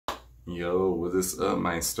Yo, what is up,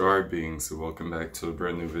 my star beings? So welcome back to a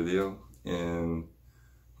brand new video. And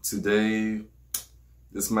today,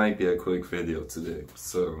 this might be a quick video today.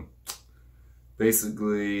 So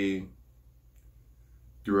basically,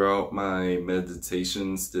 throughout my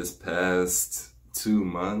meditations this past 2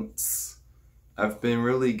 months, I've been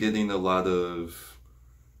really getting a lot of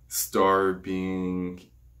star being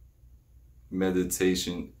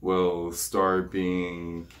meditation, star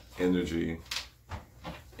being energy.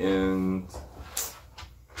 And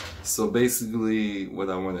so basically what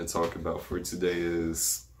I want to talk about for today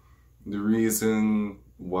is the reason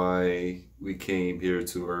why we came here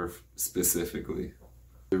to Earth specifically.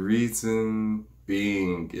 The reason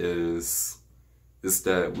being is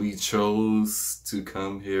that we chose to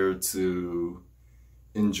come here to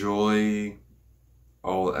enjoy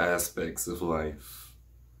all aspects of life.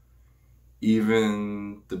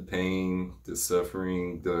 Even the pain, the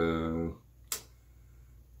suffering, the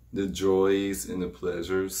joys and the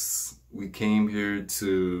pleasures. We came here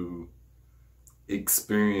to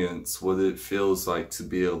experience what it feels like to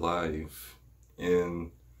be alive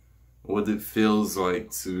and what it feels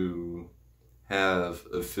like to have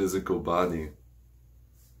a physical body.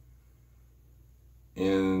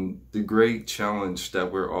 And the great challenge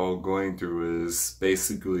that we're all going through is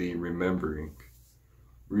basically remembering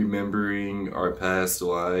our past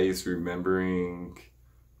lives, remembering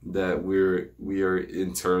that we are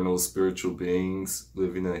internal spiritual beings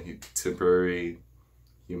living a temporary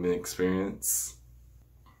human experience.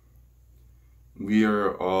 We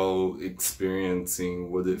are all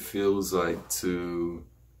experiencing what it feels like to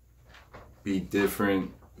be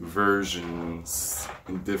different versions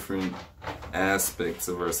and different aspects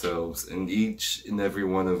of ourselves, and each and every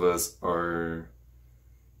one of us are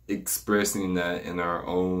expressing that in our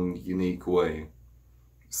own unique way.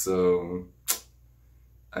 So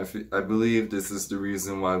I believe this is the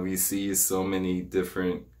reason why we see so many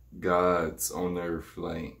different gods on Earth,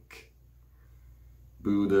 like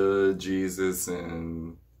Buddha, Jesus,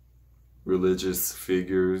 and religious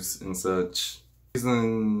figures and such.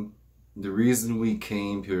 The reason we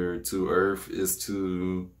came here to Earth is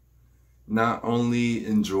to not only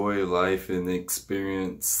enjoy life and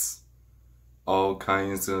experience all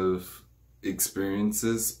kinds of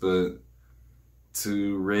experiences, but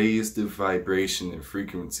to raise the vibration and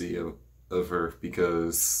frequency of Earth,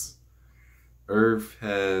 because Earth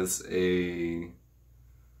has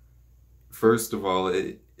first of all,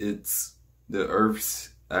 it's the Earth's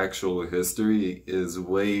actual history is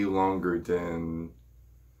way longer than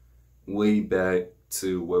way back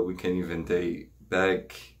to what we can even date,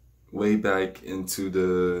 way back into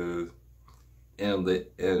the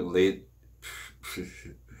late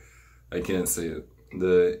I can't say it,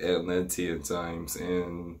 the Atlantean times,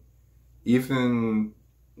 and even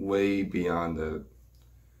way beyond that.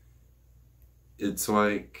 It's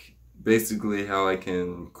like, basically how I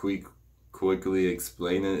can quickly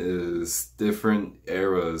explain it is different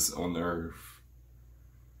eras on Earth.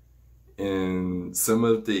 And some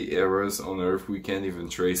of the eras on Earth we can't even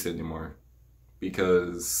trace anymore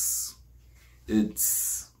because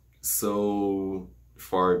it's so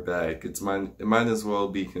far back. It might as well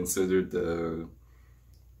be considered the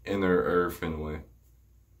inner Earth in a way.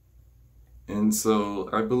 And so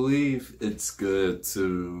I believe it's good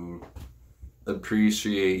to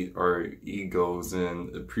appreciate our egos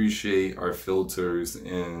and appreciate our filters,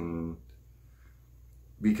 and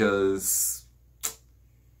because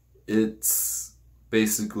it's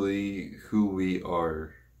basically who we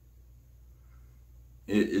are.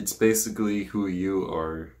 It's basically who you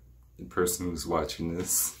are, the person who's watching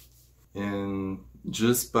this. And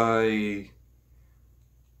just by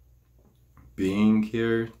being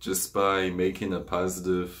here, just by making a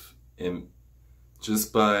positive, and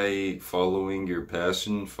just by following your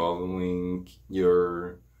passion, following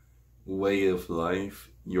your way of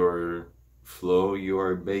life, your flow, you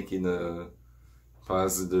are making a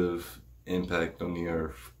positive impact on the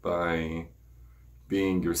Earth by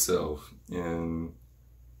being yourself. And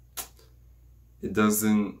it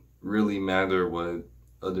doesn't really matter what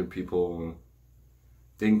other people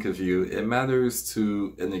think of you. It matters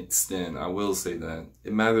to an extent, I will say that.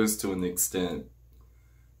 It matters to an extent,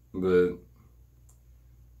 but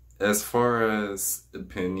as far as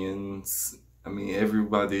opinions, I mean,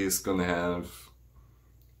 everybody's gonna have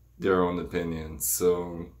their own opinions.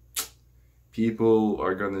 So people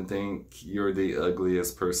are gonna think you're the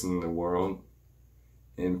ugliest person in the world,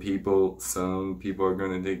 and some people are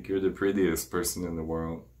gonna think you're the prettiest person in the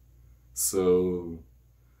world. So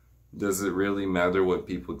does it really matter what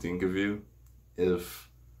people think of you if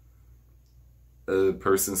a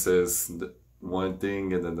person says one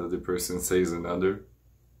thing and another person says another?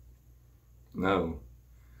 No.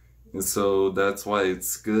 And so that's why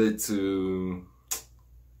it's good to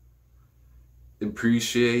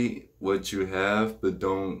appreciate what you have, but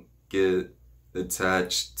don't get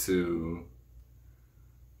attached to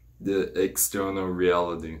the external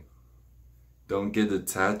reality. Don't get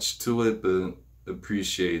attached to it, but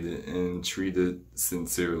appreciate it and treat it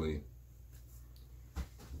sincerely.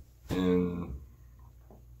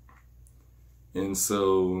 And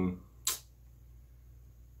so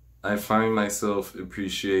I find myself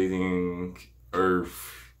appreciating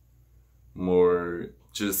Earth more,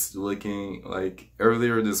 just looking, like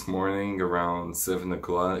earlier this morning around 7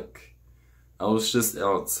 o'clock, I was just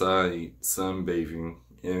outside sunbathing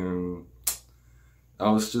and I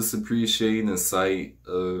was just appreciating the sight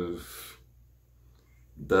of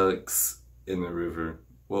ducks in the river.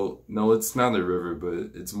 Well, no, it's not a river,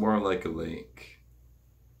 but it's more like a lake.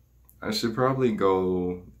 I should probably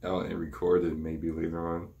go out and record it maybe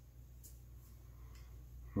later on.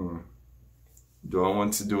 Do I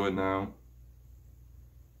want to do it now?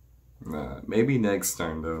 Nah, maybe next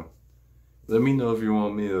time though. Let me know if you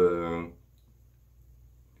want me to.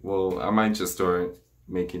 Well, I might just start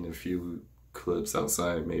making a few clips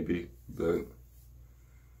outside maybe, but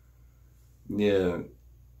yeah.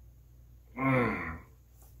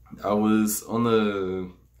 I was on a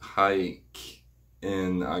hike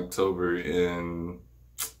in October and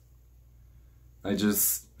I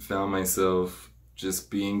just found myself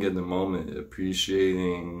just being in the moment,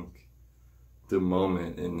 appreciating the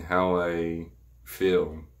moment and how I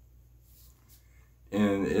feel.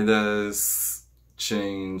 And it has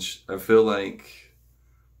changed. I feel like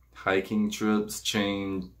hiking trips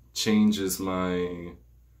changes my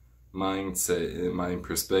mindset and my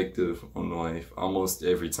perspective on life almost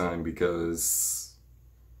every time, because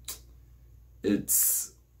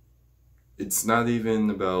it's not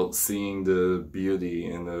even about seeing the beauty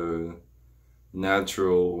and the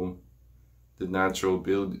natural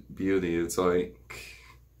beauty. It's like,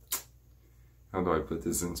 how do I put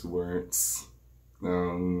this into words?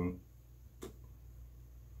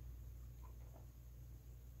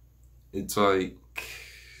 It's like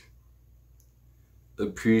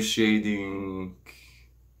appreciating,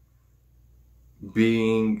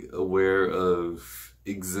 being aware of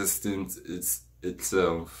existence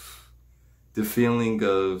itself, the feeling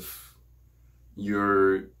of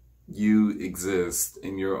you exist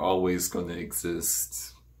and you're always going to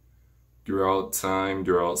exist throughout time,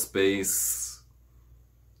 throughout space.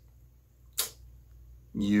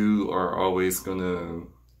 You are always going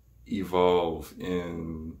to evolve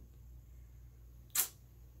and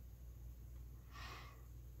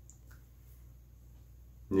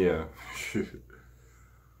yeah.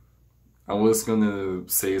 I was gonna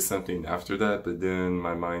say something after that, but then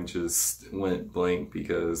my mind just went blank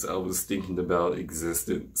because I was thinking about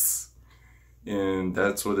existence. And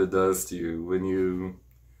that's what it does to you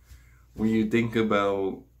when you think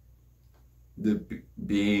about the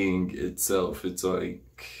being itself. It's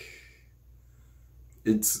like,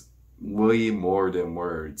 it's way more than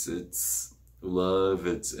words. It's love,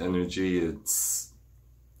 it's energy, it's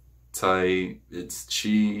tight, it's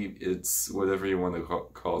chi, it's whatever you want to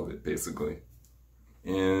call it, basically.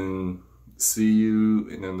 And see you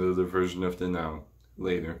in another version of the now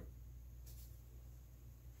later.